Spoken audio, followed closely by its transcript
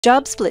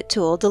Job Split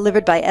tool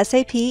delivered by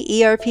SAP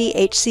ERP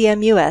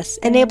HCM US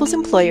enables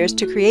employers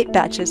to create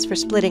batches for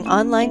splitting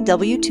online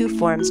W-2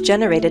 forms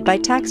generated by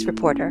Tax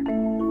Reporter.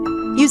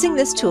 Using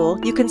this tool,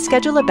 you can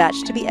schedule a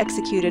batch to be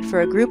executed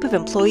for a group of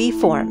employee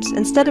forms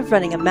instead of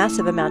running a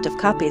massive amount of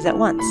copies at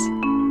once.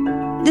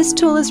 This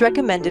tool is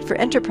recommended for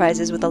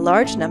enterprises with a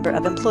large number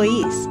of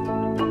employees.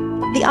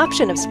 The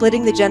option of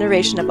splitting the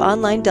generation of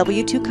online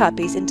W-2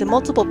 copies into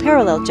multiple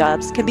parallel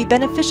jobs can be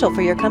beneficial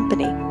for your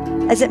company,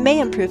 as it may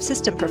improve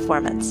system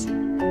performance.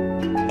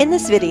 In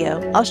this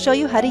video, I'll show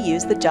you how to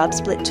use the Job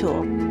Split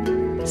tool.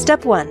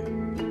 Step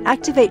 1.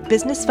 Activate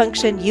Business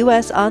Function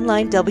US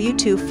Online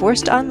W-2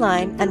 Forced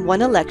Online and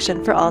One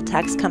Election for all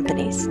tax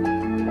companies.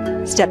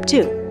 Step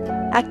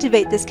 2.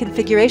 Activate this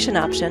configuration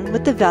option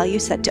with the value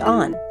set to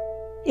On.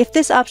 If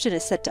this option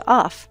is set to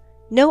Off,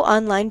 no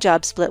online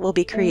job split will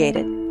be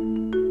created.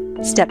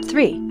 Step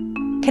 3.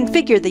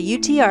 Configure the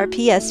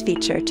UTR-PS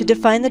feature to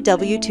define the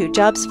W-2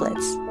 job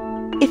splits.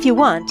 If you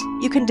want,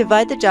 you can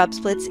divide the job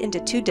splits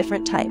into two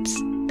different types,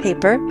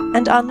 paper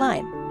and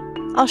online.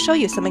 I'll show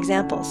you some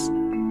examples.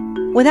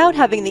 Without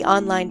having the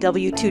online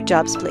W-2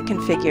 job split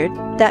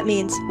configured, that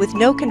means with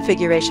no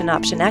configuration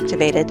option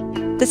activated,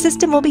 the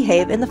system will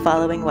behave in the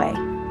following way.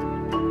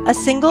 A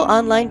single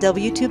online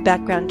W-2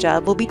 background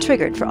job will be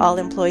triggered for all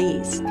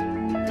employees.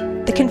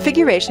 The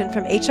configuration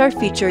from HR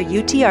feature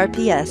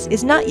UTR-PS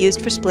is not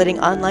used for splitting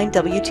online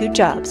W-2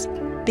 jobs,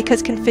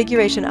 because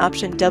configuration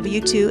option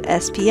W-2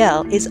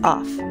 SPL is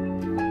off.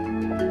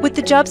 With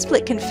the job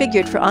split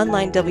configured for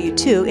online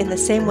W-2 in the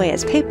same way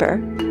as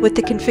paper, with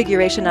the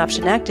configuration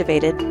option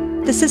activated,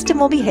 the system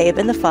will behave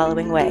in the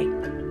following way.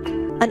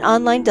 An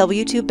online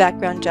W-2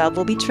 background job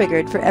will be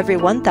triggered for every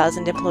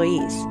 1,000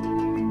 employees.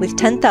 With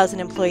 10,000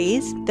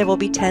 employees, there will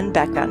be 10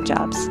 background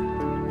jobs.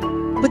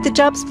 With the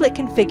job split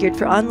configured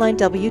for online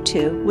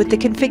W-2 with the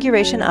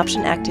configuration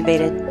option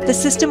activated, the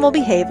system will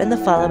behave in the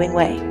following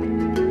way.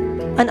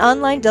 An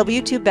online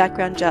W-2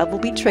 background job will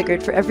be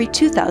triggered for every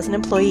 2,000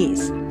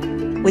 employees.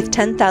 With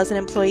 10,000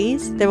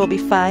 employees, there will be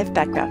 5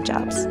 background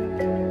jobs.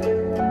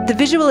 The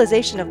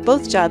visualization of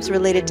both jobs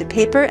related to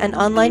paper and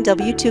online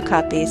W-2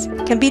 copies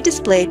can be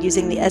displayed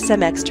using the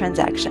SMX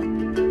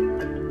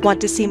transaction. Want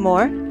to see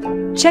more?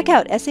 Check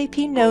out SAP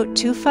Note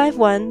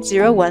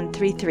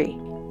 2510133.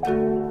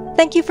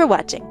 Thank you for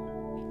watching.